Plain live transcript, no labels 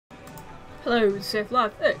Hello, Safe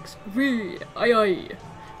Life X V I.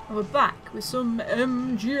 And we're back with some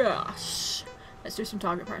MGS. Let's do some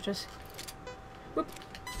target practice. Whoop.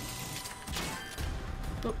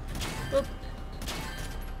 Whoop. Whoop.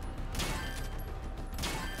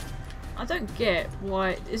 I don't get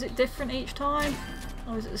why. Is it different each time?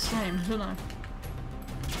 Or is it the same? I don't know.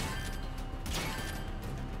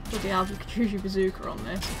 Bloody hell, you could use your bazooka on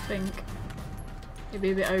this, I think. It'd be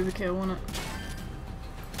a bit overkill, wouldn't it?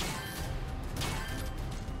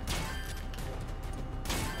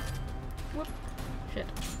 Whoop. Shit.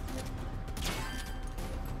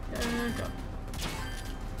 Go.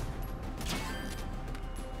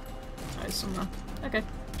 Oh, it's somewhere. Okay.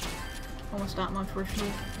 Almost out my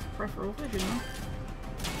peripheral vision now.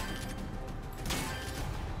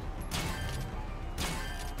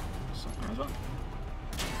 Somewhere as well.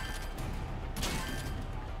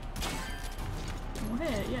 More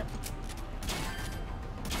here, yep.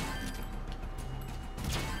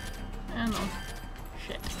 And on.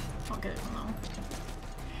 Shit. Can't get it on that one.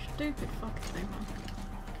 Stupid fucking thing, man.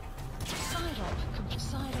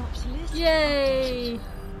 Side ops list. Yay!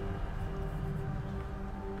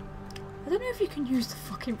 I don't know if you can use the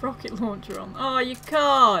fucking rocket launcher on. Oh, you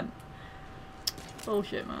can't!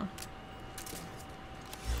 Bullshit, man.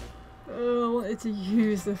 Oh, I wanted to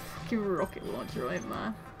use the fucking rocket launcher on it,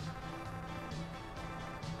 man.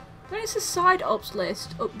 When it's a side ops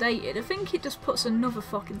list updated, I think it just puts another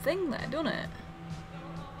fucking thing there, doesn't it?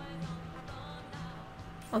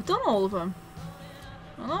 I've done all of them.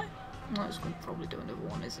 Haven't I? No, it's going to probably do another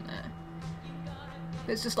one, isn't it?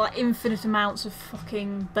 It's just like infinite amounts of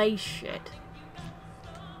fucking base shit.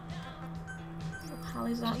 What the hell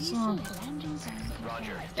is that song?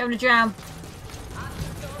 Roger. Going to jam.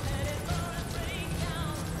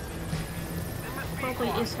 Probably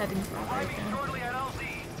is heading for a break now.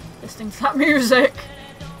 Listening to that music.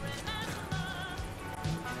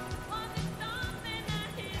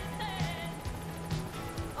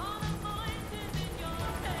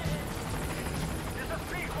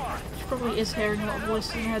 Probably is hearing a lot of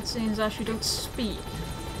voices in her head seeing as she don't speak.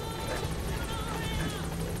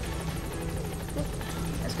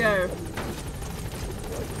 Let's go.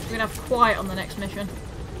 We're gonna have quiet on the next mission.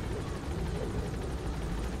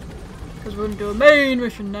 Because we're gonna do a main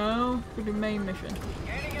mission now. We're gonna do a main mission.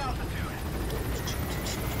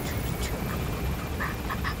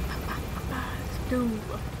 Let's go.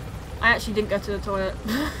 I actually didn't go to the toilet.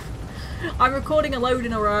 I'm recording a load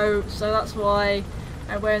in a row, so that's why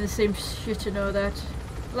I'm wearing the same shit and all that.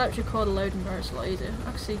 I'll actually record a load in a row, it's a lot easier. I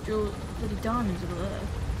can see bloody diamonds over there.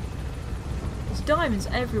 There's diamonds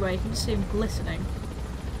everywhere, you can just see them glistening.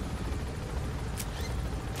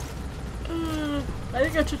 I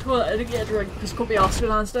didn't go to the toilet, I didn't get a drink because I couldn't be asked to go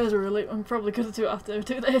downstairs really. I'm probably gonna do it after I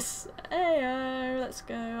do this. Heyo, let's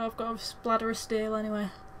go. I've got a bladder of steel anyway.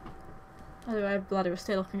 Anyway, I have a bladder of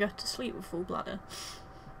steel, I can go to sleep with full bladder.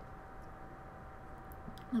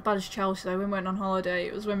 As bad as Chelsea though, when we went on holiday,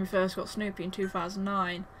 it was when we first got Snoopy in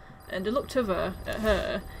 2009, and I looked at her, and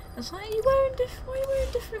I was like, why are you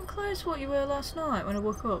wearing different clothes to what you were last night when I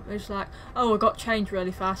woke up? It was like, oh, I got changed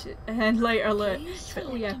really fast, and then later I learned, she went,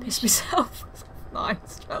 oh yeah, I pissed myself.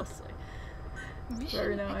 Nice, Chelsea.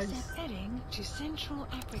 Very nice. Heading to Central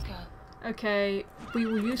Africa. Okay, we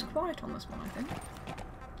will use quiet on this one, I think.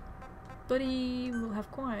 Buddy, we'll have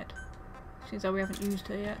quiet. Seems like we haven't used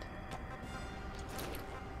her yet.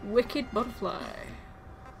 Wicked butterfly.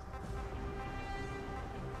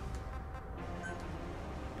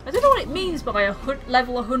 I don't know what it means by a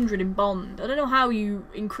level 100 in bond. I don't know how you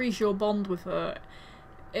increase your bond with her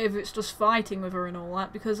if it's just fighting with her and all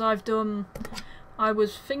that, because I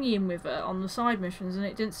was thingying with her on the side missions and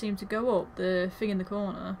it didn't seem to go up, the thing in the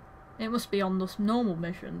corner. It must be on the normal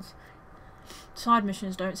missions. Side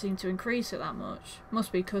missions don't seem to increase it that much.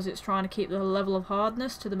 Must be because it's trying to keep the level of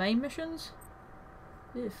hardness to the main missions.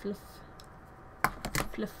 Ew, fluff.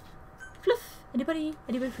 Fluff. Fluff! Anybody?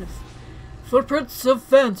 Anybody fluff? Footprints of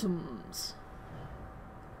phantoms!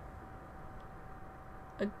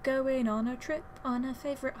 Are going on a trip, on a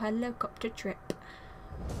favourite helicopter trip.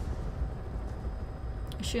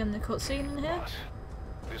 Is she in the cutscene in here?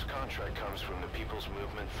 This contract comes from the People's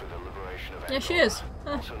Movement for the Liberation of Angola, Yeah, she is.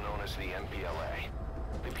 also known as the MPLA.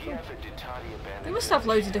 The PF at Ditati abandoned. They must have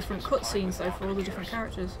loads of different cutscenes though for all the different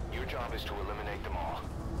characters. Your job is to eliminate them all.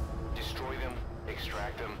 Destroy them,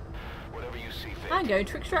 extract them, whatever you see fit. I'm going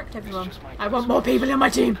to extract everyone. I want more people in my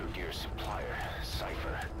team.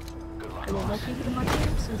 I want more people in my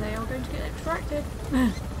team, so they are going to get extracted.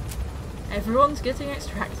 Everyone's getting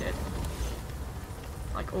extracted.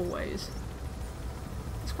 Like always.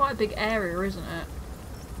 It's quite a big area, isn't it?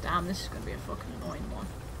 Damn, this is going to be a fucking annoying one.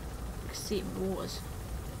 can see it in the waters.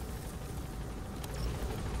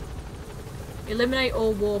 Eliminate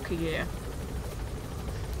all walker gear.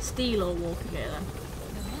 Steal all walker gear then.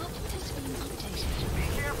 The map has been updated.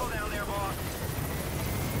 Be careful down there, boss.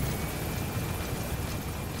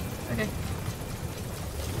 Okay.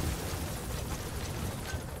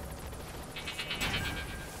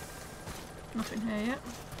 Nothing here yet.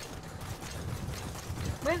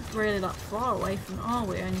 We ain't really that far away from it, are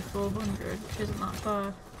we? Only 400, which isn't that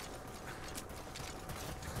bad.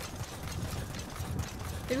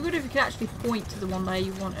 It'd be good if you could actually point to the one there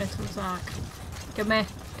you want her to attack. Come here,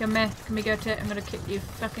 come here, come here, go to it. I'm gonna kick you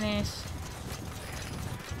fucking ass.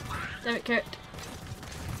 Damn it, Kurt.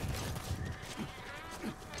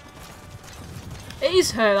 It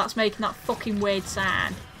is her that's making that fucking weird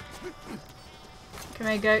sound. Come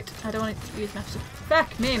here, goat. I don't want it to use my...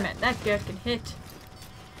 Fuck me, man. That goat can hit.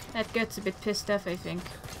 That goat's a bit pissed off, I think.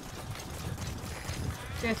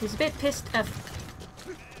 Goat is a bit pissed off.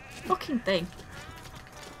 Fucking thing.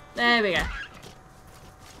 There we go.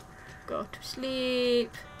 Go to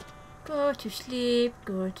sleep. Go to sleep.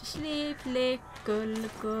 Go to sleep. Let go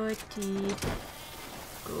goatee.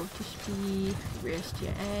 Go to sleep. Rest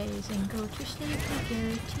your eyes and go to sleep.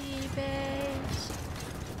 Goatee babes.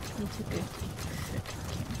 It's a goatee.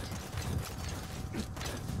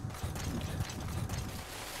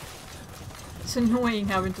 It's annoying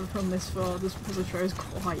having to run this far just because the show's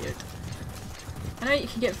quiet. I know you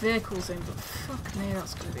can get vehicles in, but fuck me,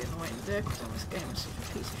 that's going to be annoying. Vehicles on this game are such a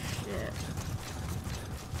piece of shit.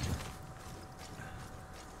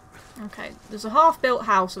 Okay, there's a half-built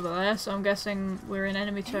house over there, so I'm guessing we're in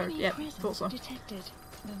enemy territory. Yep, thought so. Detected.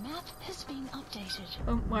 The map has been updated.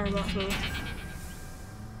 Oh, whereabouts are we?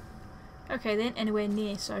 Okay, they ain't anywhere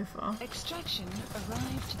near so far. Extraction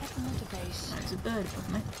arrived at Mother Base. Oh, there's a bird above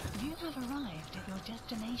me. You have arrived at your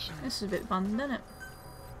destination. This is a bit abandoned, isn't it?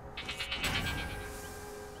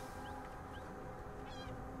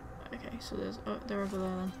 Okay, so there's they're over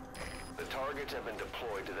there then. The targets have been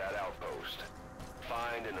deployed to that outpost.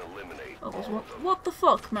 Find and eliminate Oh, there's all what? of them. What the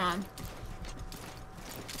fuck, man?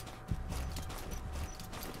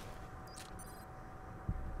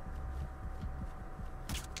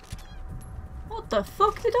 What the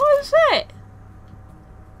fuck did I say?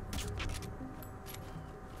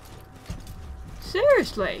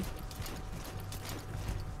 Seriously?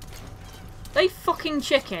 They fucking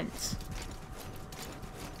chickens.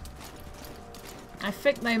 I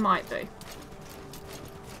think they might be.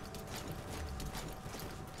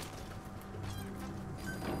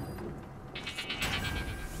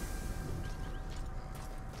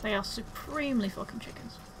 They are supremely fucking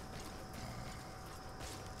chickens.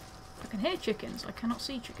 I can hear chickens, I cannot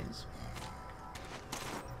see chickens.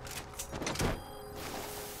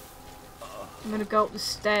 I'm gonna go up the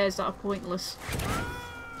stairs that are pointless.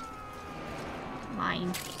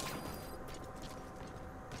 Mine.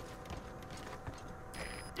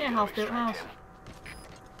 Yeah, half-built house.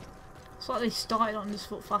 It's like they started on this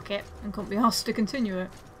foot, fuck it, and couldn't be asked to continue it.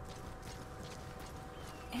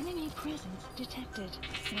 Enemy presence detected.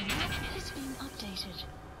 The map has been updated.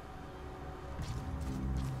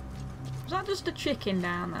 Is that just a chicken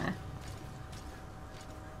down there?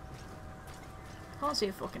 Can't see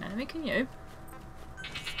a fucking enemy, can you?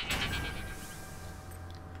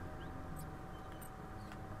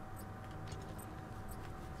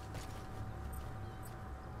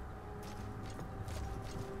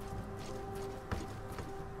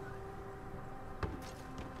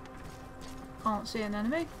 Can't see an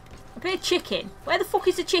enemy. I can hear chicken. Where the fuck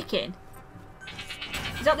is the chicken?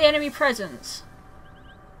 Is that the enemy presence?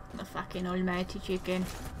 The fucking almighty chicken.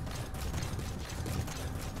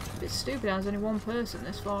 A bit stupid, there's only one person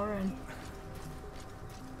this far in.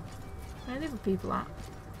 Where are the other people at?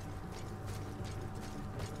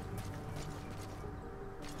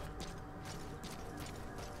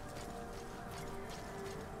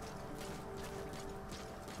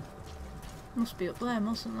 Must be up there,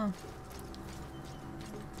 mustn't there?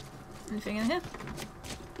 Anything in here?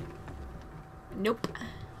 Nope.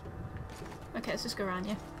 Okay, let's just go around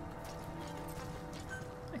here.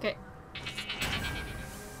 Okay.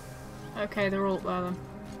 Okay, they're all up there then.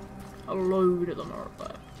 A load of them are up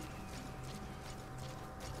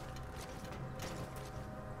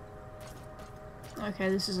there. Okay,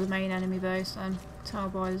 this is the main enemy base then. Tell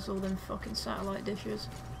by there's all them fucking satellite dishes.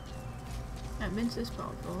 I haven't been to this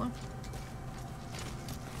part before though.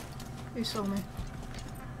 Who saw me?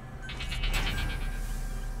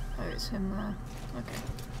 Oh, it's him there. Okay.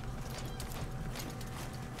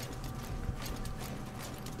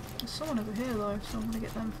 There's someone over here though, so I'm gonna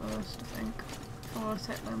get them first, I think. Before I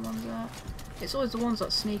take them ones out. It's always the ones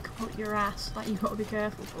that sneak up your ass that you've got to be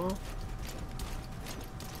careful for.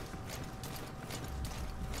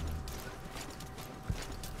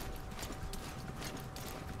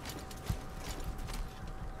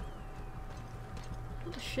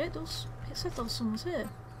 What the shit? It said there was someone's here.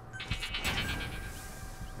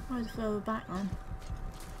 Why is it further back then?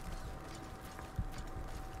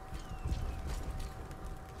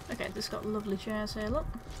 Okay, this got lovely chairs here, look.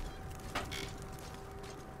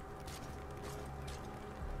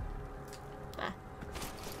 There.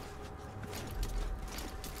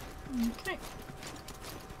 Okay.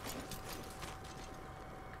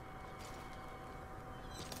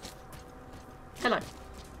 Hello. Do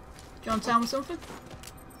you want to tell me something?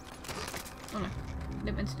 Oh no,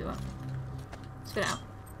 didn't mean to do that. Spit out.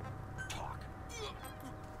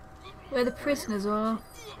 Where the prisoners are.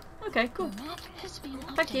 Okay, cool.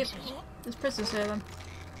 Thank you. There's prisoners here then.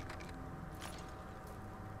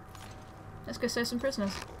 Let's go save some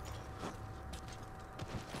prisoners.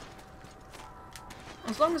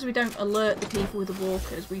 As long as we don't alert the people with the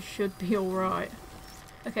walkers, we should be alright.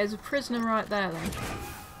 Okay, there's a prisoner right there then.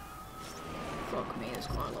 Fuck me, there's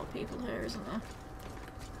quite a lot of people here, isn't there?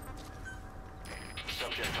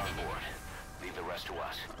 Subject on board. Leave the rest to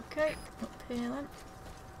us. Okay, up here then.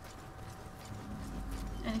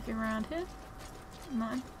 Anything around here?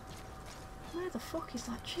 No. Where the fuck is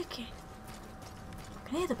that chicken? I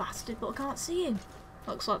can hear the bastard, but I can't see him.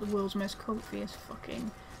 Looks like the world's most comfiest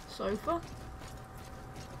fucking sofa.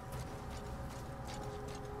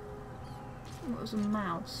 What was a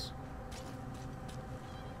mouse?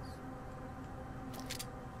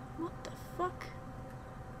 What the fuck?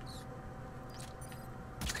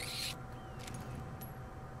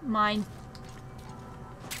 Mine.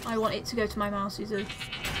 I want it to go to my mousey zoo.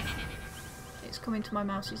 It's coming to my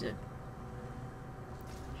mousey zoo.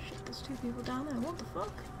 Shit, there's two people down there. What the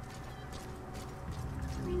fuck?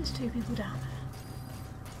 I mean, there's two people down there.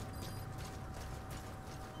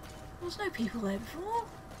 There was no people there before.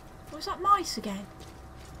 Or is that mice again?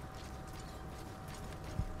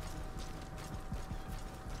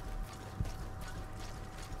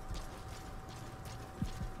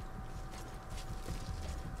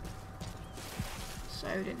 So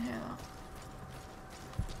I didn't hear that.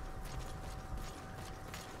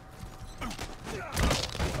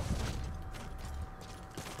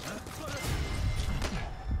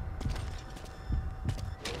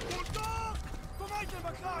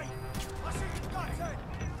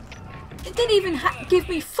 It didn't even give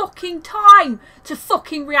me fucking time to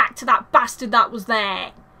fucking react to that bastard that was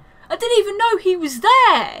there. I didn't even know he was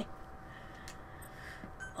there.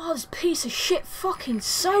 Oh, this piece of shit fucking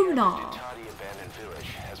sonar. For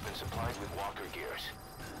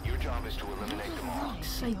fuck's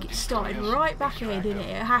sake, it started right back here, didn't it?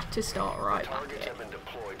 It had to start right back Targets here. have been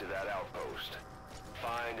deployed to that outpost.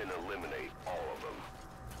 Find and eliminate all of them.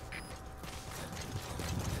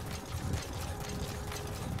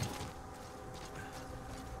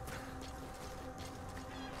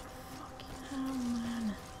 Fucking hell,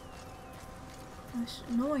 man. Most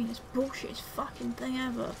annoyingest bullshit fucking thing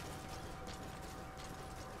ever.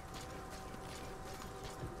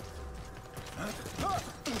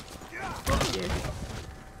 Fuck you. There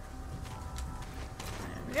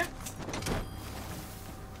we go.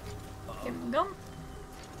 Give him a gun.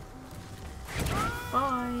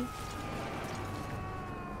 Bye.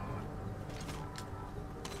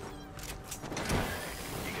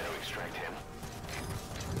 You gotta extract him.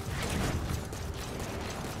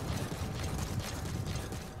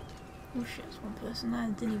 Oh shit, there's one person there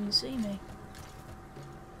that didn't even see me.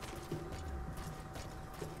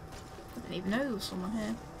 I didn't even know there was someone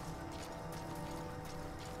here.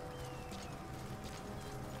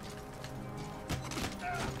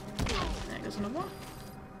 There goes another one.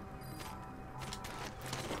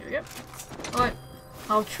 Here we go. Right,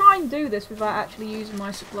 I'll try and do this without actually using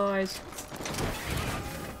my supplies.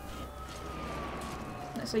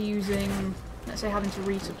 Let's say having to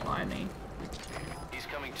resupply, I mean. He's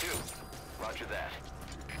coming too. Roger that.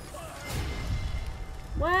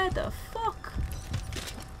 Where the fuck?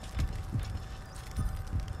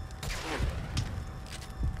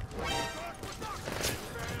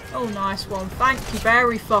 Oh, nice one. Thank you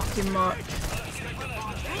very fucking much.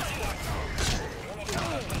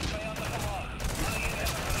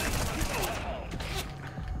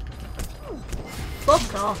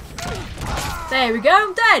 Fuck off. There we go,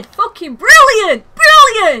 I'm dead. Fucking brilliant!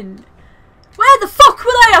 Brilliant! Where the fuck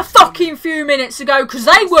were they a fucking few minutes ago? Because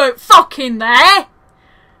they weren't fucking there.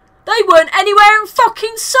 They weren't anywhere in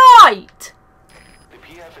fucking sight. The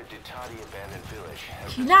PF at Ditati abandoned village.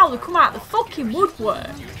 Now they come out the fucking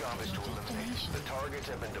woodwork. Your job is to eliminate. The targets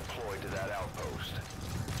have been deployed to that outpost.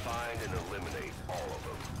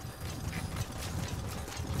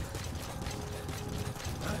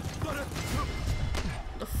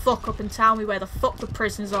 fuck up and tell me where the fuck the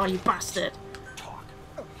prisoners are, you bastard. Talk.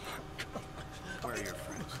 Where are your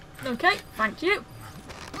friends? Okay, thank you.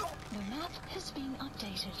 The map has been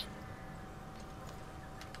updated.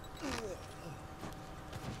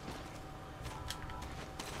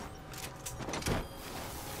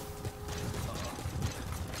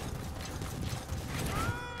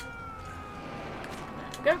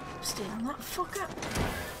 There we go. Stay on that fucker.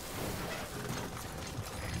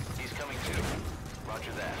 He's coming too.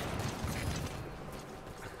 Roger that.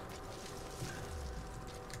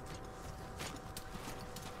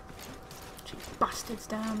 Two bastards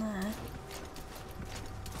down there.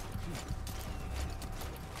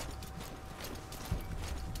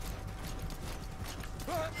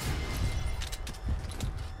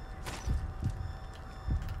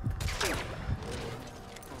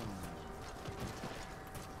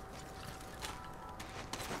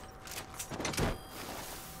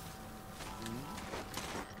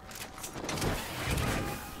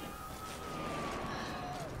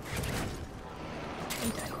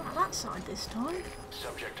 Side this time.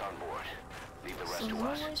 Subject on board. Leave the rest So to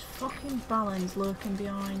there's us. always fucking balance lurking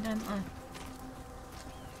behind, aren't there?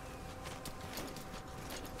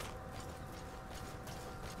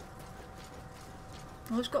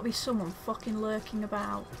 Well, there's got to be someone fucking lurking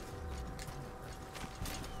about.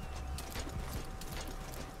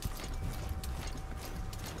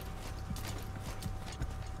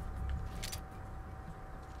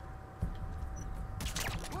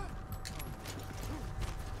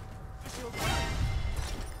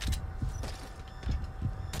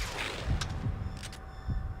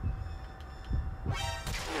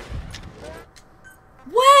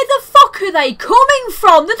 Where the fuck are they coming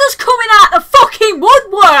from? They're just coming out the fucking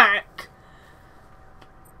woodwork!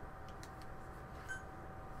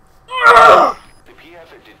 Ugh! The PF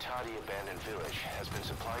at Ditati Abandoned Village has been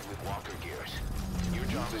supplied with walker gears. Your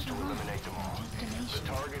job is to eliminate them all. The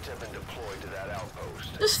targets have been deployed to that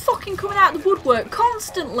outpost. Just fucking coming out the woodwork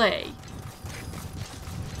constantly!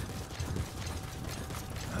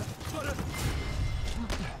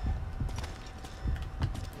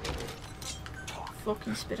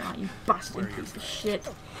 Fucking spit out, you bastard piece of shit.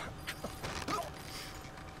 The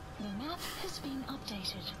map has been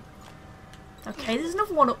updated. Okay, there's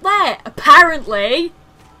another one up there, apparently.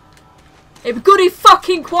 It'd be good if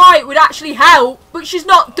fucking quiet would actually help, but she's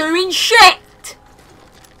not doing shit!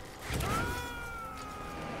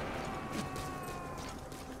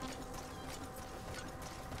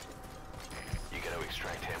 You gotta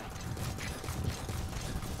extract him.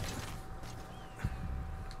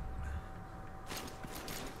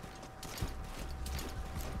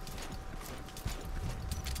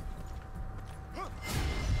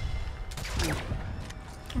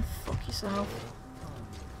 Oh, fuck yourself.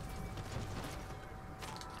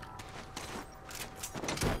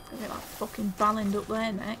 I'll get that fucking ballend up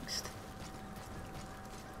there next.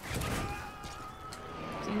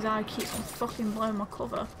 Seems how he keeps on fucking blowing my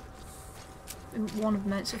cover. One of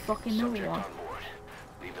them, it's a fucking new Subject one. on board.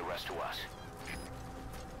 Leave the rest to us.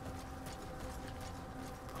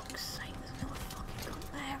 Fuck's sake, there's another fucking gun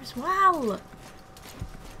there as well!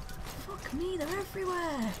 Fuck me, they're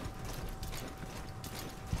everywhere!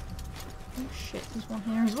 Oh shit, there's one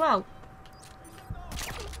here as well.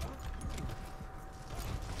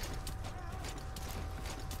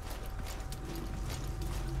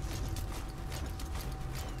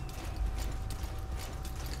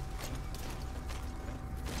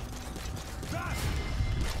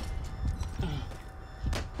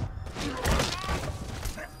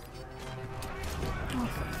 Oh,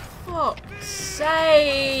 for fuck's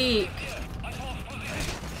sake!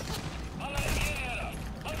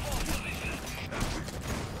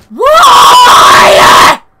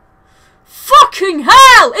 Why? Fucking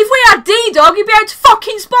hell! If we had D-Dog, you'd be able to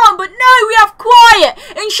fucking spawn, but no, we have Quiet,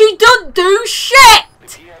 and she doesn't do shit!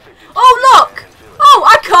 Oh, look! Oh,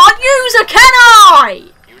 I can't use her, can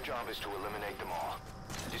I? Your job is to eliminate them all.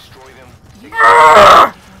 Destroy them.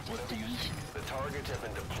 Urgh! The targets have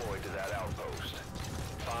been deployed to that outpost.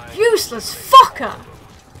 Find Useless fucker!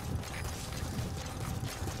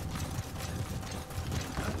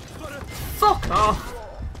 Fuck off!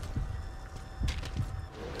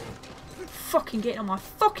 Fucking getting on my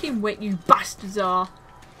fucking wick, you bastards are!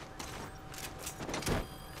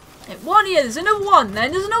 One here, there's another one,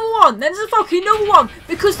 then there's another one, then there's a fucking another one,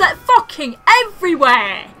 because they're fucking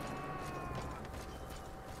everywhere!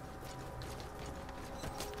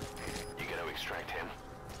 You gotta extract him.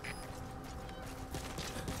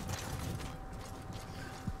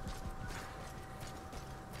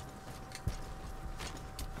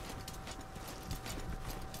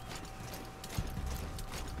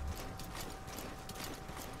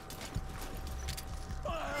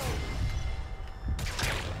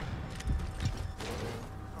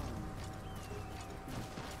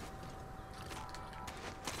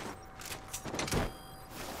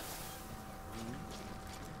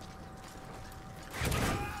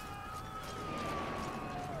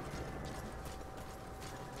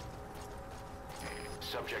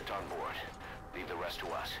 Subject on board. Leave the rest to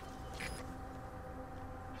us.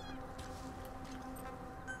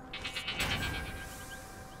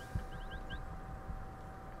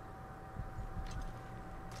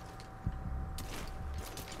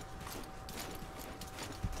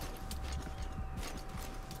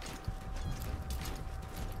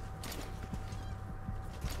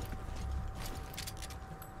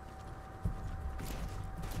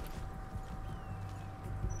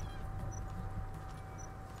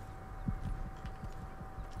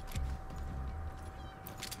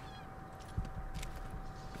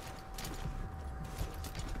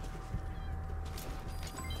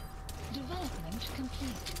 Development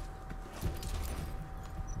complete.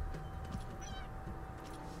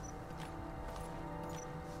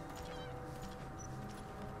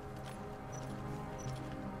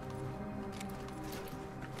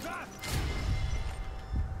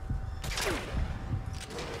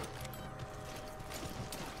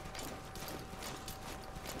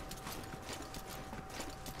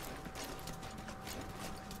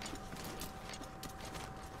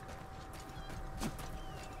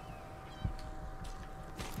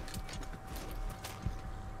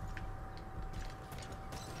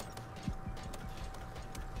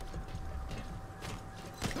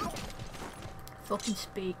 Fucking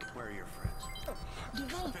speak. Where are your friends?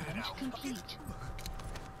 Development complete.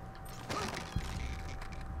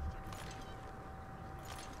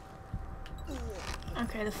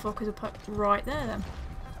 Okay, the fuck is a right there then.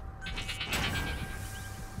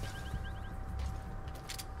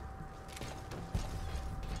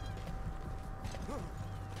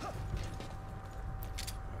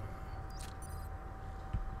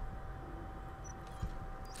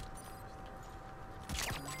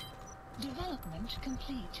 Development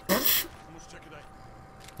complete.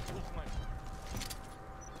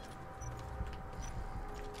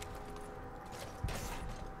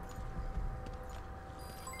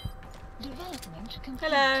 Development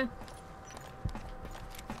complete. Hello.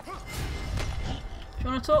 Do you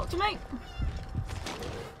want to talk to me?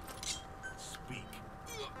 Speak.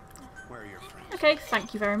 Where are your friends? Okay,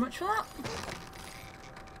 thank you very much for that.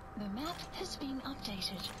 The map has been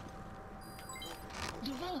updated.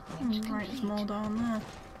 Development complete. Right, there's more down there.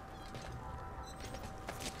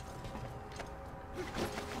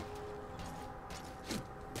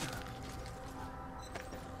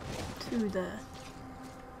 Two there.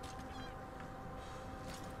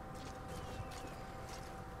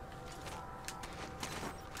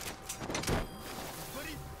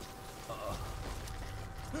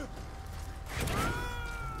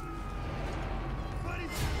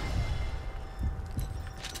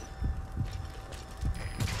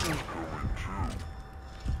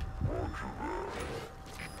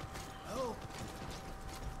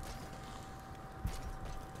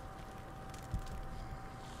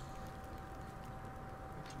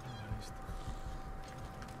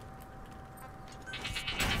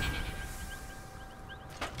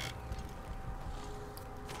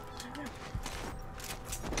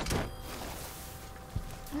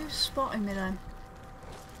 Who's spotting me then?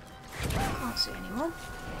 Can't see anyone.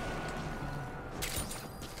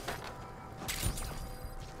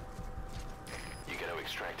 You gotta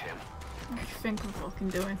extract him. What do you think I'm fucking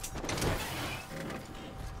doing?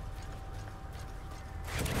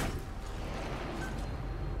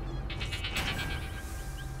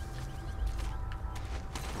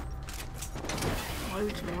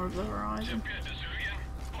 Loads more of the horizon.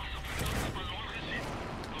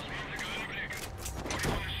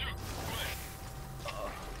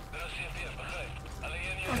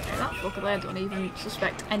 Okay, that fucker there don't even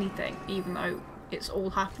suspect anything, even though it's all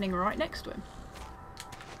happening right next to him.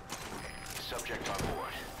 Subject on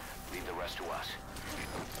board. Leave the rest to us.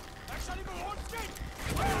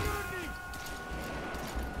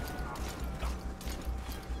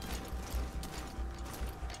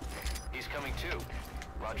 He's coming too.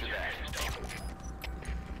 Roger that.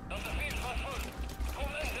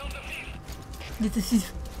 This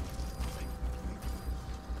is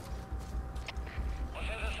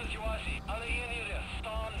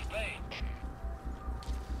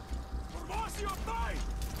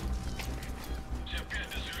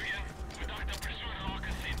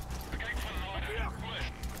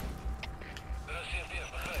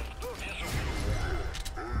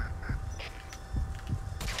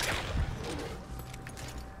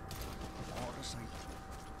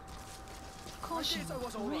Caution,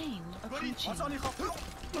 rain approaching.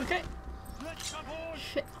 okay.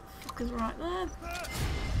 Shit, that fucker's right there.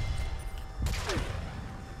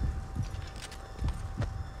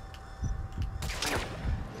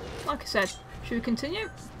 Like I said, should we continue?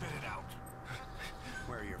 Spit it out.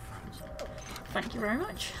 Where are your friends? Thank you very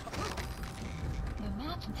much. Your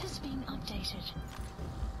map has been updated.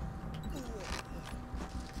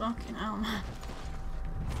 Fucking hell, man.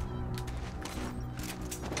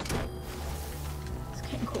 It's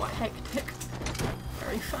getting quite hectic.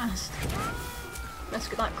 Very fast. Let's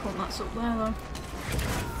get that cunt that's up there though.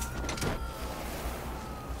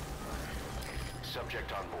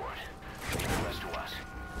 Subject on board. Leave the rest to us.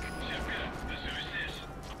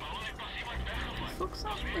 Fuck's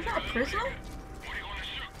that? Is that a prisoner?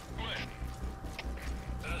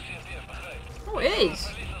 Oh, it is!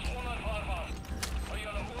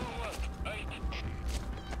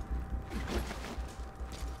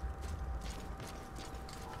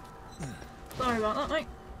 Sorry about that, mate.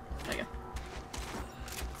 There you go.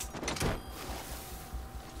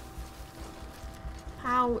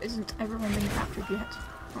 How isn't everyone being captured yet?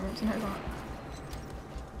 I want to know that.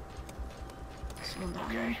 Someone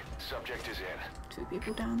down there. Subject is in. 2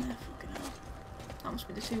 people down there, fucking hell. That must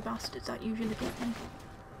be the 2 bastards that usually get me.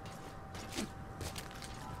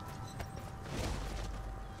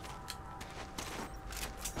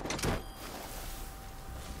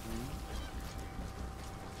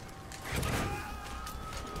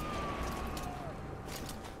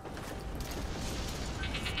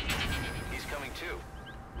 He's coming too.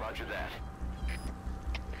 Roger that.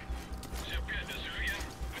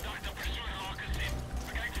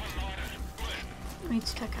 I need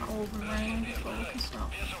to take out all the rain before we can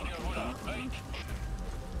start fucking battling.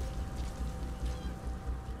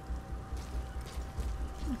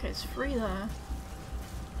 Okay, it's 3 there.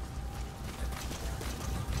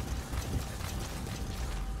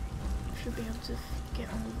 Should be able to get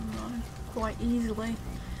all of them though, quite easily.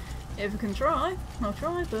 If I can try, I'll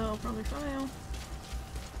try, but I'll probably fail.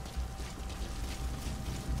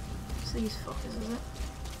 It's these fuckers, is it?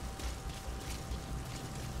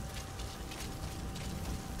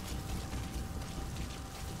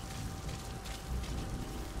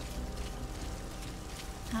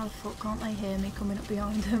 How the fuck can't they hear me coming up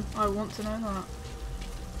behind them? I want to know that.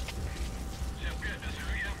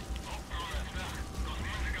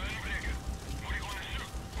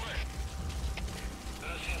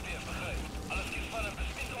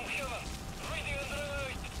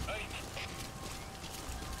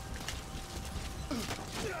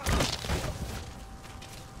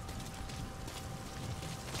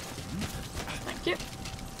 Thank you.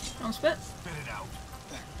 On spit. Spit it out.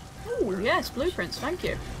 Oh yes, blueprints, thank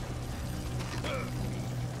you. The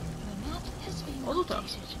map has been Mazel tov.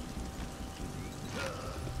 updated.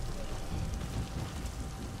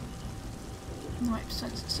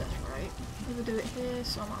 90% success rate. Never do it here,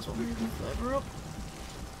 so I might as well move them further up.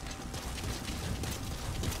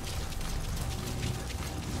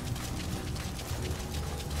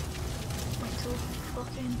 Wait till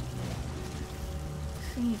fucking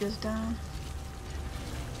thingy goes down.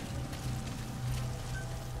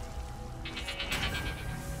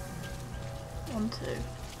 One, 2.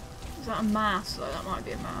 Is that a mass though? That might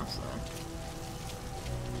be a mass though.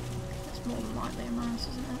 That's more than likely a mass,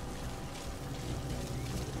 isn't it?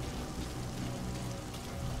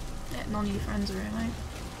 Yeah, none of your friends are here, mate.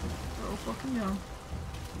 They're all fucking gone.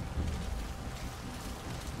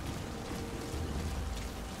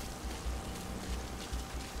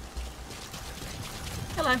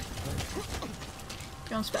 Hello. Do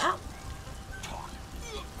you want to spit out?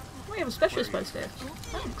 We have a specialist post here.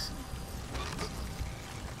 Thanks.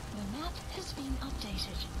 The map has been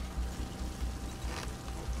updated.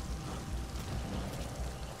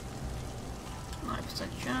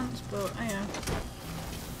 9% chance, but yeah.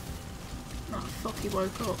 Oh fuck, he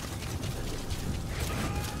woke up.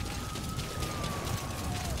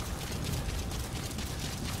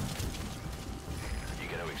 You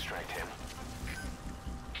gotta extract him.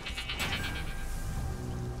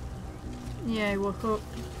 Yeah, he woke up.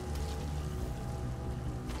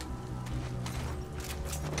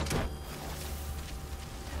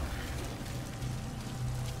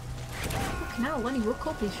 Fucking hell, when he woke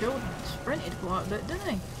up he sprinted quite a bit, didn't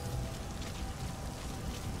he?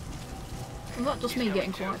 Was that just me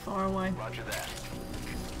getting quite far away? Roger that.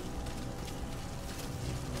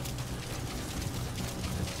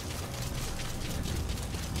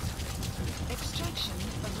 Extraction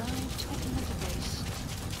arrived at another base.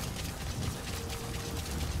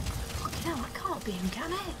 Fucking hell, that can't be him,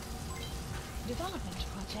 can it? Development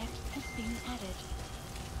project has been added.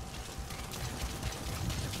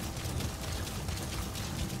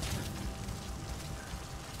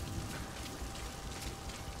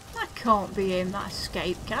 That can't be him that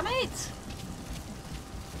escaped, can it?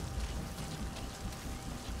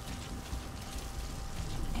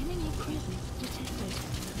 Enemy presence detected.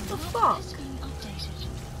 The Map fuck? has been updated.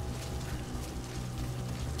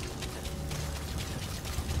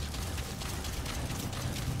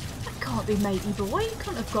 can't be matey boy. He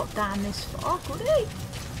couldn't have got down this far, could he?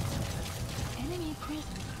 Enemy presence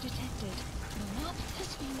detected. The map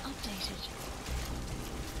has been updated.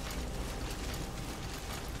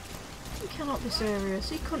 You cannot be serious.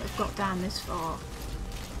 He couldn't have got down this far.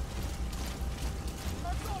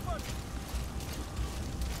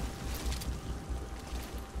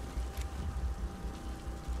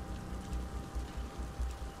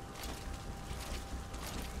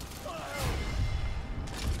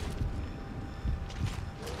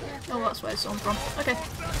 Oh, that's where it's on from. Okay.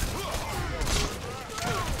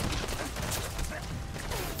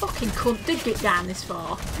 Fucking cunt did get down this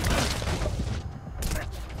far.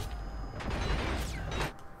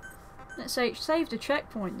 Let's say it saved a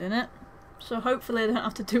checkpoint, didn't it? So hopefully I don't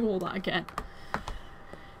have to do all that again.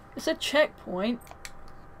 It's a checkpoint.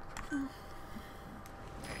 The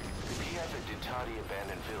DEVIANTART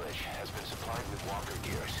abandoned village has been supplied with walker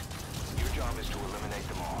gears. Your job is to eliminate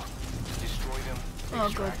them all. Destroy them. Oh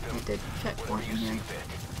good, extract them, it did checkpoint in here.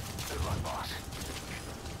 Good luck, boss.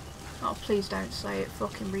 Oh please don't say it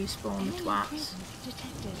fucking respawned the Enemy twats. presence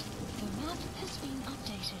detected. The map has been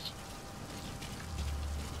updated.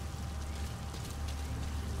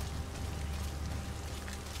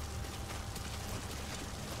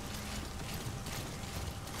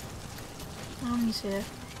 How many's here?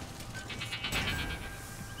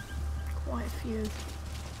 Quite a few.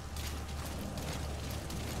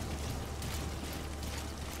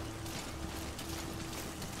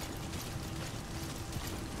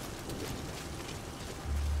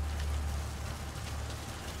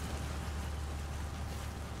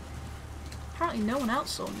 Apparently no one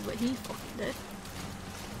else saw me, but he fucking did.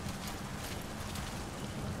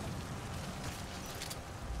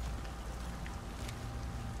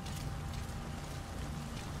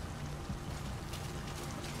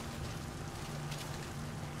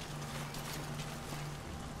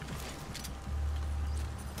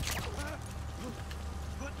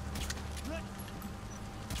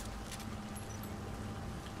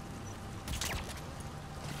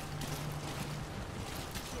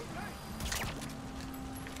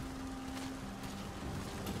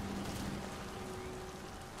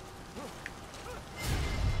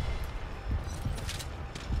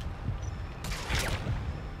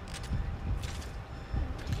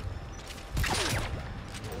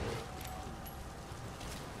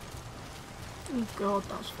 Oh god,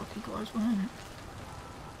 that was fucking close, wasn't it?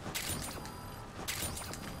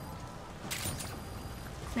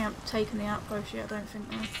 We haven't taken the outpost yet, I don't think,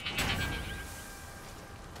 though.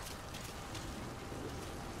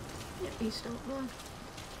 Yep, he's still up there.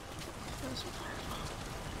 There's one there as well.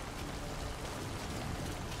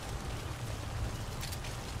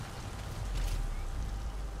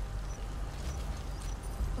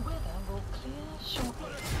 The weather will clear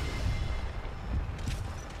shortly.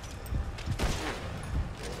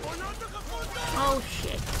 Oh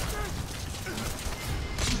shit.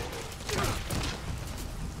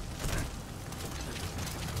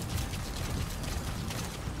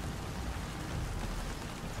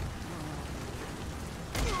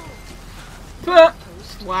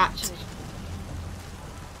 What?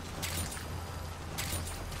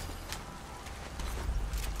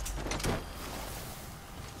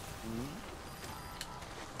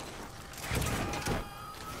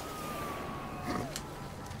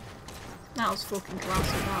 That was fucking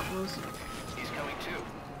classy, that was. He's coming too.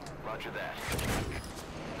 Roger that.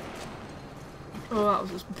 Oh, that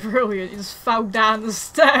was just brilliant. He just fell down the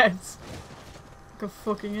stairs. Like a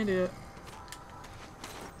fucking idiot.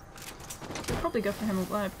 I'll probably go for him up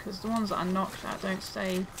there because the ones that are knocked out don't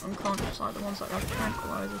stay unconscious like the ones that have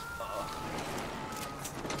tranquilizers.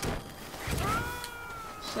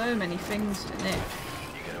 So many things to nip.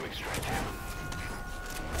 You gotta extract him.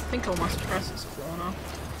 I think all my suppressors have worn off.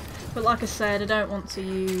 But like I said, I don't want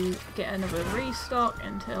to get another restock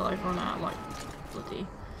until I've run out of like bloody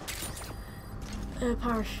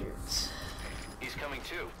parachutes. He's coming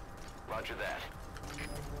too. Roger that.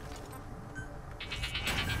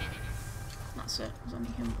 That's it. There's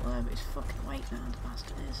only him up there, but he's fucking weight now, the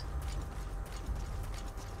bastard is.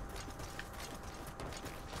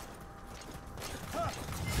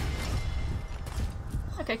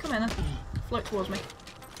 Okay, come in then. Float towards me.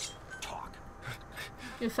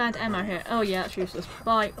 You found ammo here. Oh yeah, that's useless.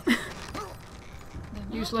 Bye.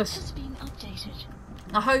 Useless. Has been updated.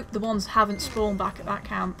 I hope the ones haven't spawned back at that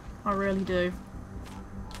camp. I really do.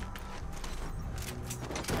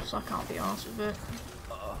 So I can't be arsed with it.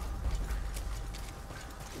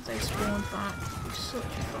 If they spawned back, it'd be such a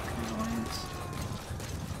fucking annoyance.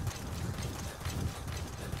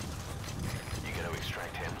 You gotta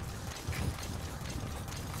extract him.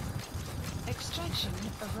 Extraction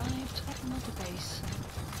arrived at mother base.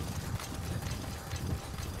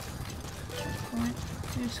 Checkpoint.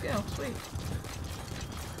 New skill. Sweet.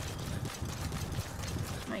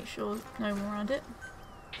 Just make sure no one around it.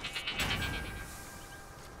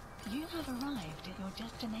 You have arrived at your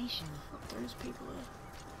destination. Fuck, there's people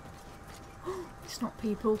there. It's not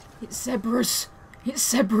people. It's zebras. It's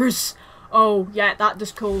zebras. Oh, yeah, that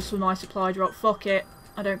just calls for my supply drop. Fuck it.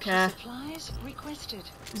 I don't care. Supplies requested.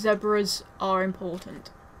 Zebras are important.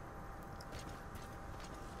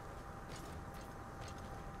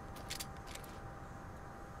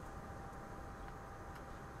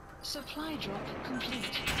 Supply drop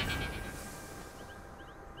complete.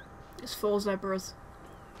 It's 4 zebras.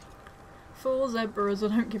 4 zebras, I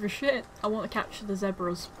don't give a shit. I want to capture the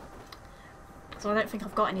zebras. So I don't think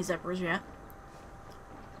I've got any zebras yet.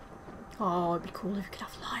 Oh, it'd be cool if we could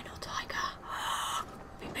have lion or tiger.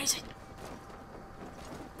 It'd be amazing.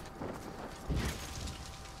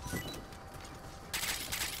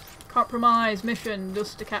 Compromise mission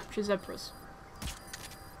just to capture zebras.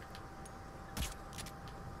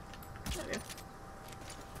 There we go.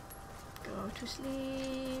 Go to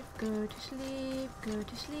sleep, go to sleep, go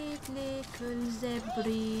to sleep, little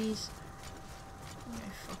zebras.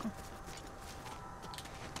 Okay, fuck 'em.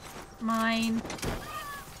 Mine.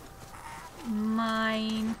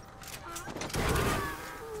 Mine.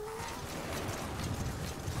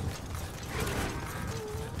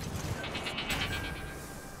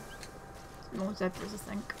 More zebras, I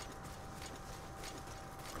think.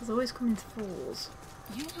 Because they always come in 4s.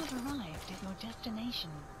 You have arrived at your destination.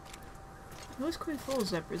 They always come in 4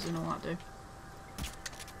 zebras and all that do.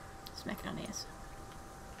 Let's make it on ears.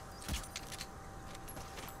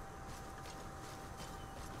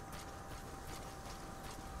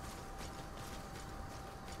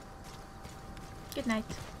 Good night.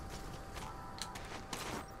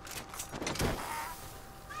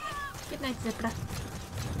 Good night, zebra.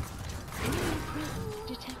 Enemy presence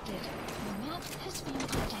detected. The map has been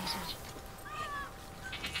updated.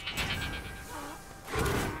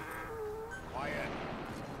 Quiet.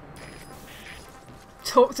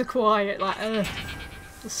 Talk to quiet, like,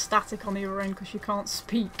 the static on the other end because you can't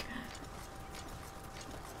speak.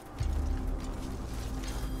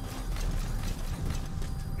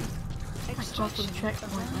 Extraction for the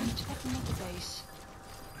checkpoint, arrived at mother base.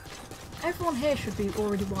 Everyone here should be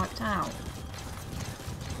already wiped out.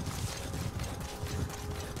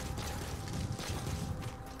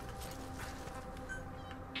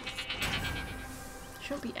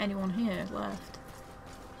 Shouldn't be anyone here left.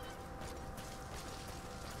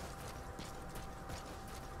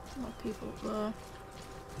 A lot of people up there.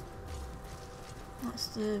 That's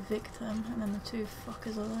the victim, and then the 2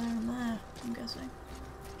 fuckers are there and there, I'm guessing.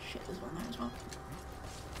 Shit, there's one there as well.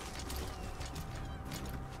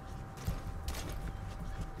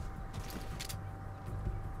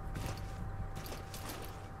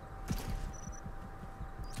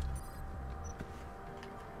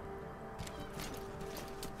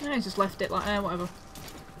 No, he's just left it like, whatever.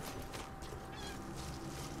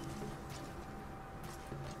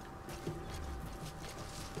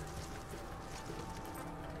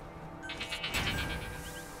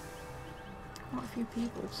 Quite a few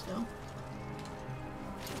people still.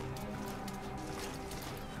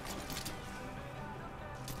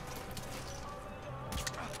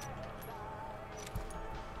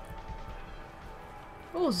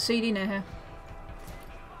 Oh, there's a CD near here.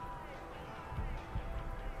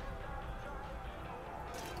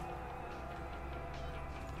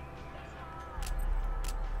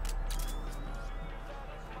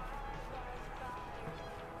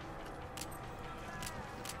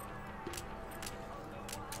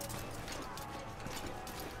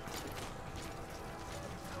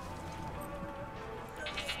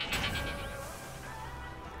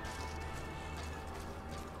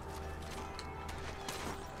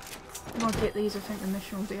 When I get these, I think the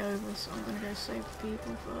mission will be over, so I'm going to go save the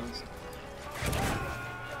people first.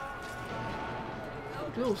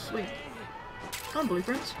 Oh, sweet. And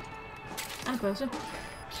blueprints. And a person.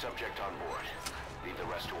 Subject on board. Leave the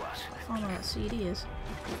rest to us. Find where that CD is.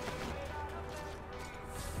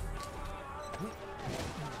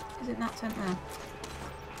 Is it in that tent there?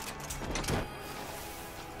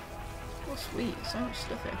 Oh, sweet. So much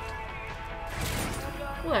stuff here.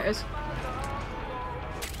 Oh, there it is.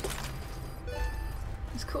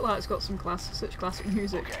 It's cool how it's got some such classic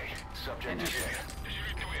music. Okay, subject is here.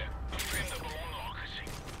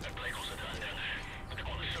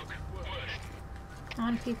 How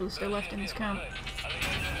many people are still left in this camp?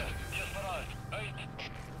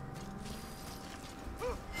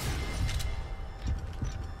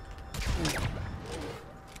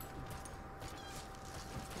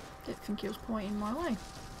 Didn't think he was pointing my way.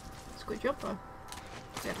 It's a good job though.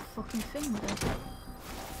 He had a fucking thing there.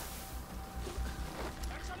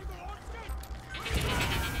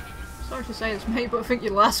 Sorry to say it's me, but I think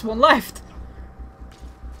you're the last one left.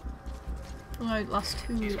 Oh, no, last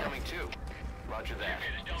two He's left. coming too. Roger that.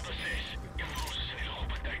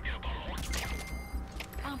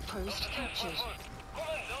 Outpost captured.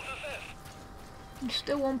 There's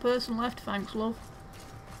still one person left, thanks, love.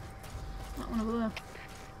 That one over there.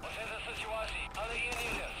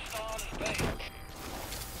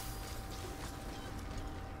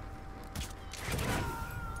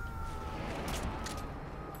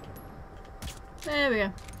 There we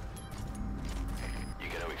go. You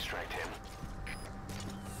gotta extract him.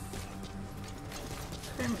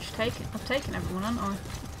 Pretty much taken. I've taken everyone, haven't I?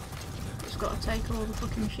 Just got to take all the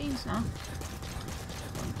fucking machines now.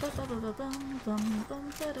 Let's have a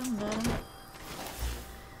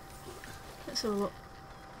look.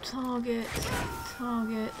 Target.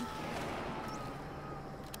 Target.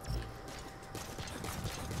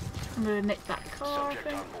 I'm gonna nick that car, I Subject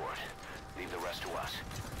think. on board. Leave the rest to us.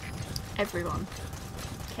 Everyone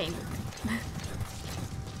came with me.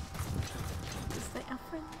 Because they are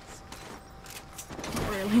friends. Not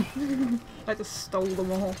really. I just stole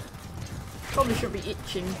them all. Probably should be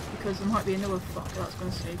itching because there might be another fucker that's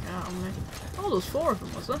going to sneak out on me. Oh, there's 4 of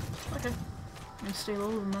them, was there? Okay. I'm going to steal all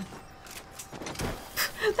of them then.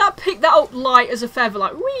 That picked that up light as a feather,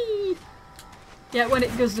 like, whee! Yeah, when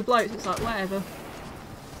it goes to bloats, it's like, whatever.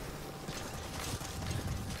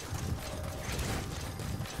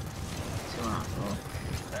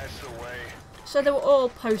 That's the way. So they were all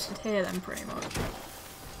posted here then, pretty much.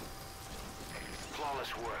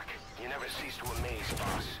 Flawless work. You never cease to amaze,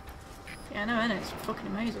 boss. Yeah, I know, innit? It's fucking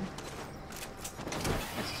amazing.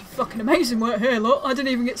 It's fucking amazing work here, look. I didn't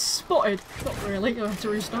even get spotted. Not really, I had to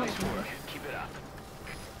restart Nice it. work. Keep it up.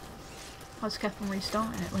 I just kept on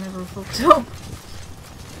restarting it whenever I fucked up.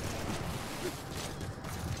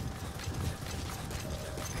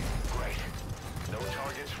 Great. No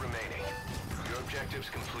targets remaining. Your objective's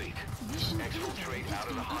complete. Mission Exfiltrate out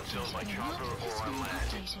of the hot zone by chopper or on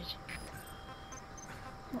land. updated.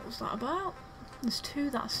 What was that about? There's 2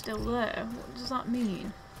 that are still there. What does that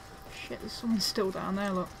mean? Shit, there's someone still down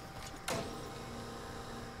there, look.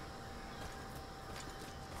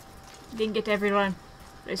 Didn't get everyone.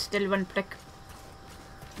 There's still 1 prick.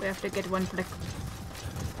 We have to get 1 prick.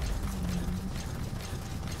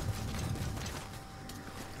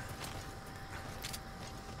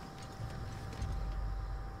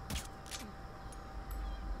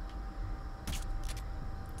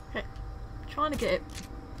 Okay, trying to get it.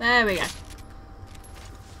 There we go.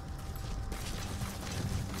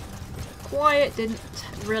 Quiet didn't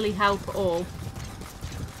really help at all.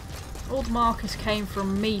 All the markers came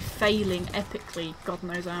from me failing epically, God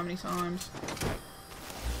knows how many times.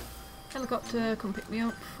 Helicopter, come pick me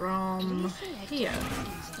up from here.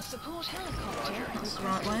 A support helicopter. That's the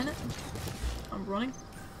right way, innit? I'm running.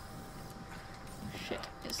 Shit,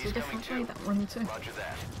 it's the different way that I'm running to. Roger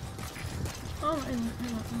that. Oh, alright,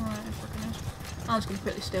 I fucking is. I'm just gonna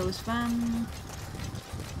quickly steal this van.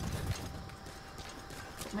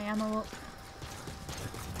 Put my ammo up.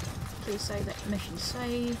 Please say that mission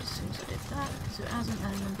saved as soon as I did that, because if it hasn't,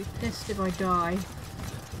 then I'm gonna be pissed if I die.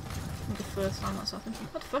 Not the first time that's happened.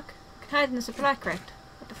 What the fuck? I can hide in the supply crate.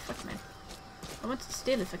 What the fuck, man? I wanted to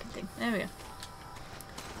steal the fucking thing. There we go.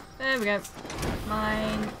 There we go.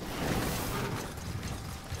 Mine.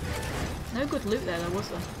 No good loot there, though, was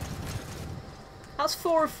there? That's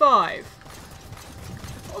 4 of 5.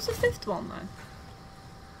 What was the 5th one, though?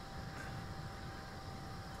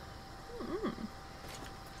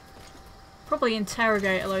 Probably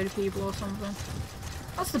interrogate a load of people or something.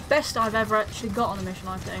 That's the best I've ever actually got on a mission,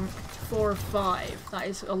 I think. 4 of 5. That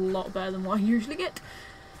is a lot better than what I usually get.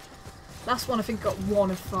 Last one I think got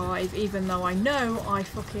 1 of 5, even though I know I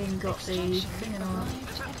fucking got the thing and all that.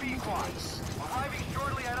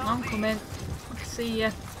 I'm coming. I can see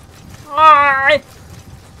ya. Hi!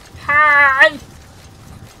 Hi!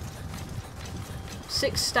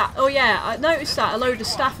 6 staff. Oh yeah, I noticed that a load of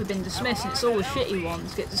staff have been dismissed and it's all the shitty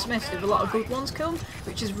ones get dismissed if a lot of good ones come,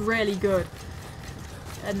 which is really good.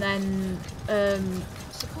 And then,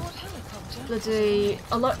 Support helicopter. bloody,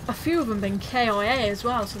 a few of them been KIA as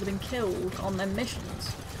well, so they've been killed on their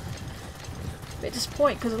missions. Bit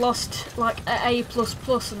disappointing because I lost like an A++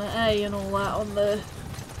 and an A and all that on the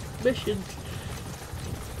mission.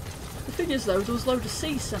 The thing is though, there was a load of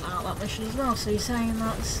C sent out that mission as well, so you're saying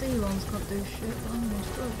that the C ones can't do shit, but I'm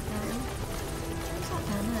almost good apparently. What's that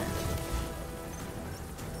down there?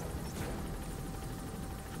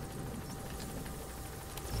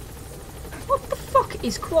 What the fuck fuck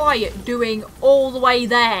is Quiet doing all the way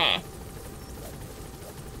there?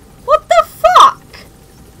 What the fuck?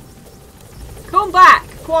 Come back,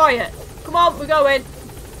 Quiet. Come on, we're going.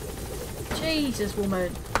 Jesus,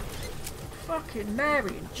 woman. Fucking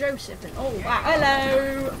Mary and Joseph and all that.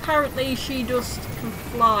 Hello. Apparently she just can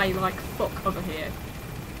fly like fuck over here.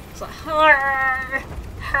 It's like,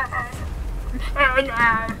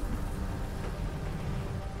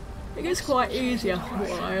 it gets quite easy after a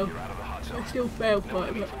while. I still fail quite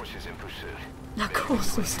a bit. Of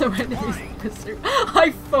course there's no enemies in pursuit.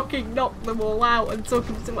 I fucking knocked them all out and took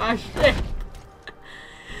them to our ship.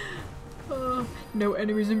 No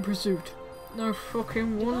enemies in pursuit. No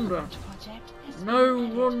fucking wonder. No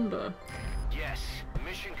wonder. Yes,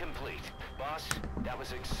 mission complete. Boss, that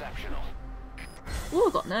was exceptional. Oh,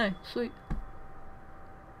 I got no. Sweet.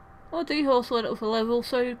 Oh, D-Horse went up a level,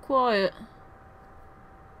 so did Quiet.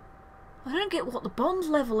 I don't get what the bond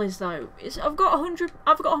level is though. I've got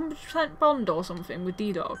 100% bond or something with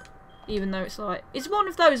D-Dog. Even though it's like, is one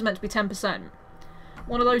of those meant to be 10%?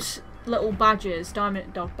 One of those little badges,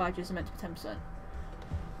 Diamond Dog badges, are meant to be 10%.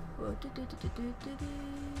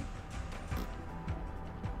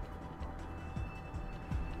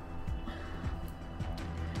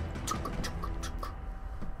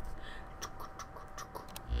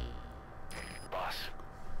 Boss,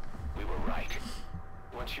 we were right.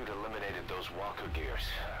 Once you'd eliminated those walker gears,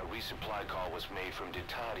 a resupply call was made from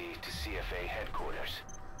Ditati to CFA headquarters.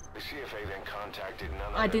 The CFA then contacted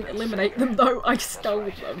none other I didn't than eliminate Sainer. them though, I stole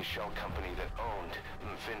That's right, them. the shell company that owned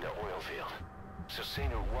Mfinda Oilfield. So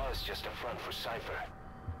Sainer was just a front for Cypher.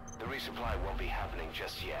 The resupply won't be happening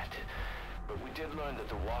just yet. But we did learn that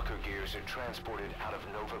the walker gears are transported out of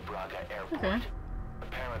Nova Braga Airport. Okay.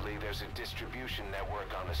 Apparently there's a distribution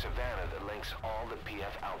network on the Savannah that links all the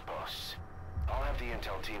PF outposts. I'll have the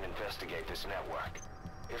intel team investigate this network.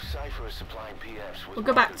 If Cypher is supplying PFs with We'll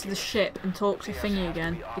go back walker to the gears, ship and talk to PFs Thingy have to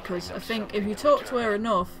again, be offering because I them think if something you in talk to her return.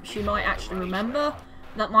 enough, she We might follow the actually money remember. trail.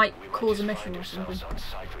 That might We cause a just mission find or something. ourselves on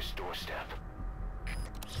Cypher's doorstep.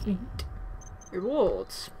 Sweet.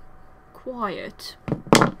 Rewards. Quiet.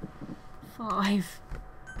 5.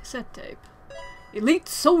 Cassette tape. Elite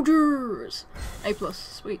soldiers! A+,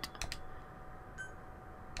 sweet.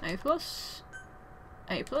 A+.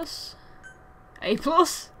 A+. A+?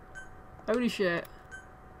 Holy shit.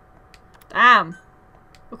 Damn!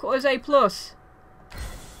 Look at all those A+.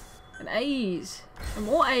 And A's. And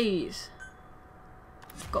more A's.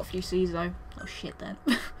 Got a few C's though. Oh shit then.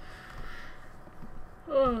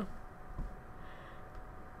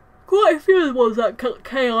 Quite a few of the ones that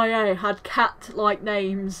KIA had cat-like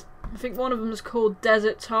names. I think one of them was called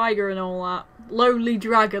Desert Tiger and all that. Lonely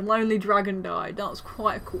Dragon died. That was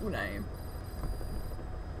quite a cool name.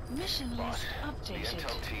 Mission Boss, list the updated.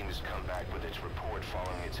 intel team has come back with its report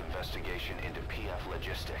following its investigation into PF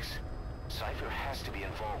logistics. Cypher has to be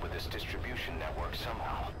involved with this distribution network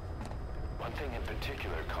somehow. One thing in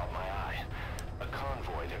particular caught my eye. A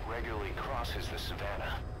convoy that regularly crosses the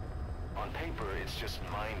Savannah. On paper, it's just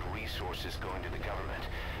mined resources going to the government,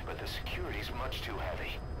 but the security's much too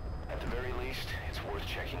heavy. At the very least, it's worth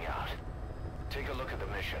checking out. Take a look at the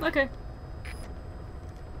mission. Okay.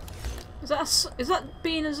 Is that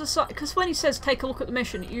being as a side? Because when he says take a look at the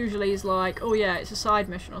mission, it usually is like, oh yeah, it's a side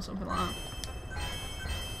mission or something like that.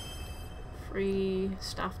 Free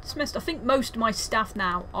staff dismissed. I think most of my staff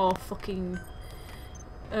now are fucking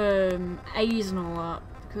A's and all that,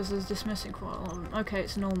 because there's dismissing quite a lot of them. Okay,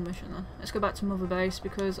 it's a normal mission then. Let's go back to Mother Base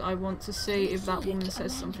because I want to see if that woman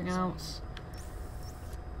says something else.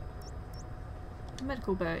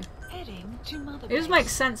 Medical bay. Heading to Mother It does make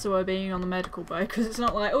sense of her being on the medical bay, because it's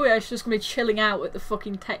not like, oh yeah, she's just going to be chilling out at the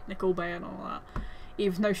fucking technical bay and all that.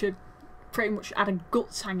 Even though she pretty much had her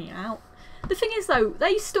guts hanging out. The thing is though,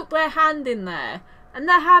 they stuck their hand in there, and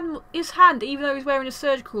his hand, even though he's wearing a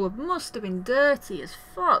surgical glove, must have been dirty as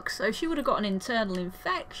fuck, so she would have got an internal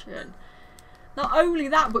infection. Not only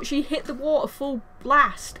that, but she hit the water full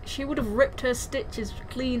blast. She would have ripped her stitches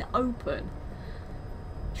clean open.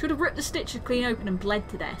 She would have ripped the stitches clean open and bled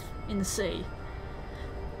to death in the sea.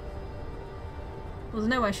 Well, there's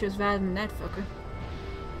no way she was better than Ned fucker.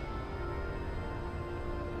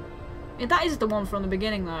 Yeah, that is the one from the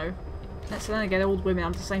beginning though. Let's then again, old women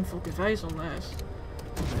have the same fucking face on theirs.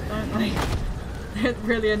 Don't they? They're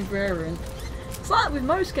really invariant. It's like that with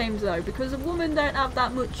most games though, because a woman don't have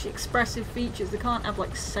that much expressive features. They can't have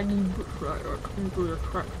like singing or good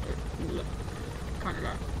attractive. Can't do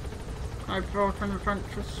that. I brought an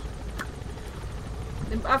apprentice.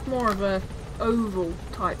 They have more of a oval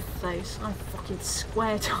type face. I'm fucking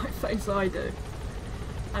square type face I do.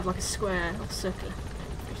 I have like a square or circular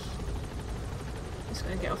face. Just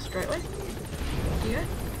gonna get off straight away. There you go.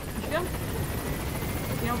 There you go.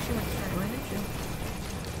 Yeah, she went straight away, didn't she?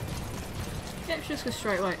 Yeah, she just goes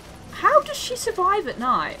straight away. How does she survive at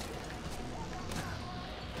night?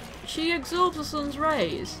 She absorbs the sun's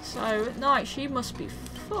rays, so at night she must be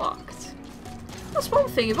fucked. That's one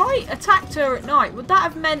thing, if I attacked her at night, would that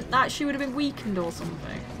have meant that she would have been weakened or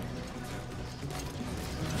something?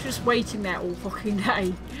 She's just waiting there all fucking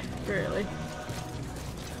day, really.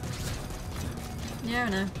 Yeah, I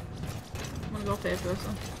know. I'm gonna go up here first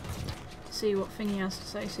then. See what thing he has to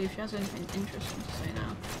say, see if she has anything interesting to say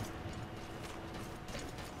now.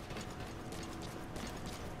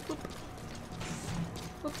 Whoop.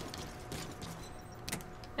 Whoop.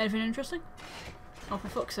 Anything interesting? Oh, for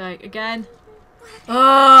fuck's sake, again.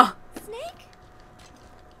 Ah! Snake?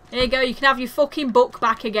 Here you go, you can have your fucking book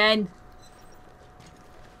back again.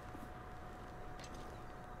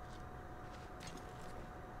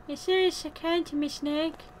 You're seriously so kind to me,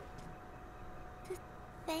 Snake.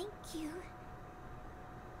 Thank you.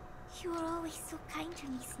 You are always so kind to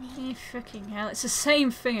me, Snake. You fucking hell, it's the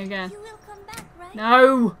same thing again. You will come back, right?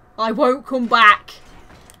 No, I won't come back.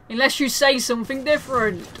 Unless you say something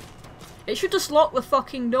different. It should just lock the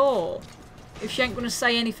fucking door. If she ain't gonna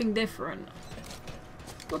say anything different.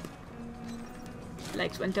 Whoop.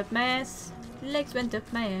 Legs went up my ass. Legs went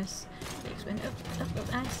up my ass. Legs went up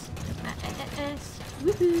ass. Up my ass.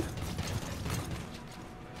 Woohoo.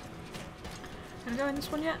 Can I go in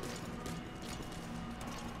this one yet?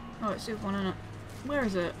 Oh, it's the other one, isn't it? Where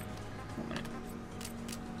is it? 1 minute.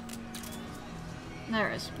 There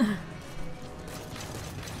it is.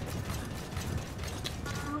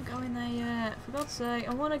 Can't go in there yet. For God's sake,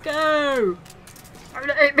 I want to go! I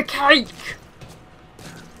want to eat the cake!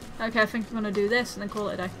 Okay, I think I'm going to do this and then call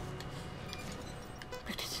it a day.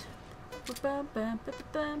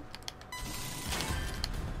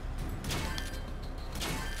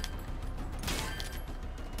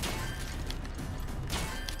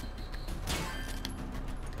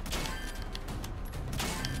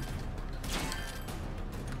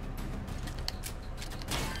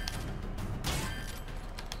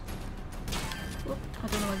 I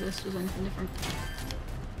don't know whether this was anything different.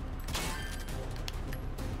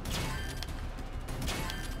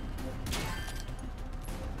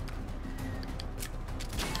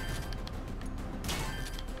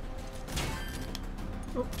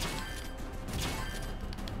 Oh.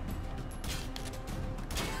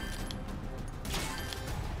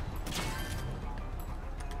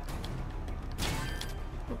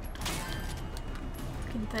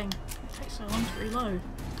 Fucking thing. It takes so long to reload.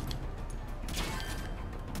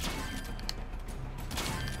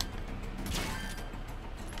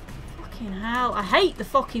 Fucking hell. I hate the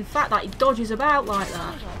fucking fact that he dodges about like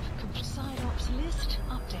that. Side ops list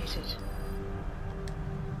updated.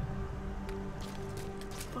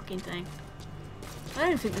 Fucking thing. I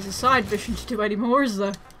don't think there's a side mission to do anymore, is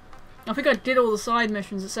there? I think I did all the side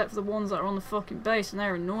missions except for the ones that are on the fucking base and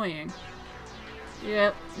they're annoying.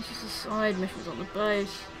 Yep, it's just the side missions on the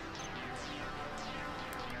base.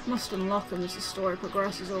 Must unlock them as the story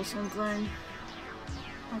progresses or something.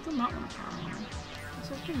 I've done that one apparently.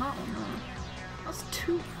 So I've done that one there. That's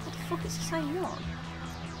two. What the fuck is the same one?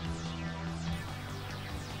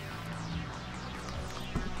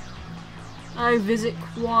 Oh, visit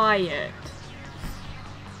quiet.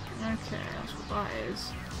 Okay, that's what that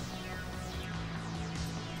is.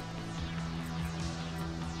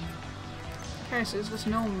 Okay, so there's just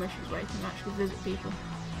normal missions where you can actually visit people.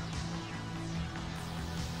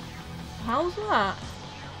 How's that?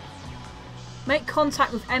 Make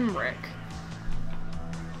contact with Emmerich.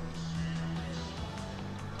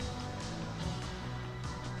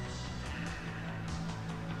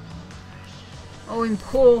 Oh,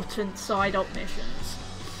 important side-op missions.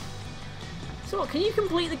 So what, can you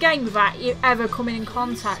complete the game without you ever coming in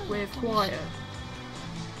contact with Quiet?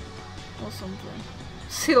 Or something.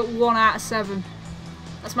 Still 1 out of 7.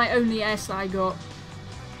 That's my only S that I got.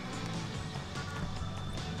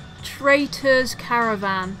 Traitor's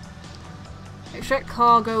Caravan. Extract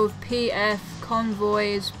cargo of PF convoy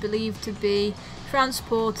is believed to be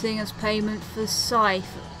transporting as payment for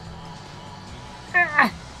scythe.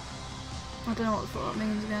 I don't know what the fuck that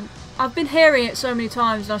means again. I've been hearing it so many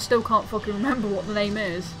times and I still can't fucking remember what the name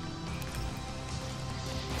is.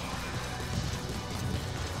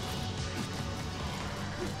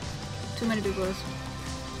 Too many big words.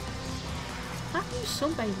 How can you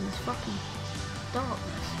sunbathe in this fucking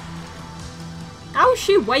darkness? How is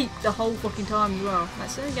she awake the whole fucking time as well? Like,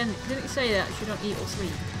 so again, didn't it say that she don't eat or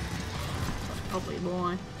sleep? That's probably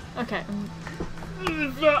why. Okay.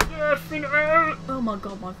 Oh my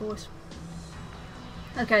god, my voice.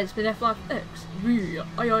 Okay, it's been F-Life-X.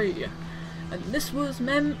 Aye. And this was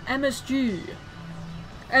MSG.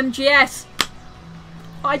 MGS.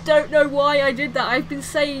 I don't know why I did that. I've been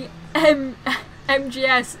saying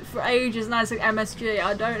MGS for ages and I said MSG.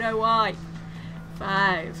 I don't know why.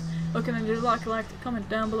 5. Okay, then do like, comment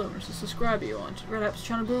down below, and subscribe if you want. It really helps the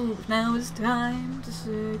channel grow. Now it's time to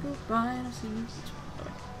say goodbye and I'll see you.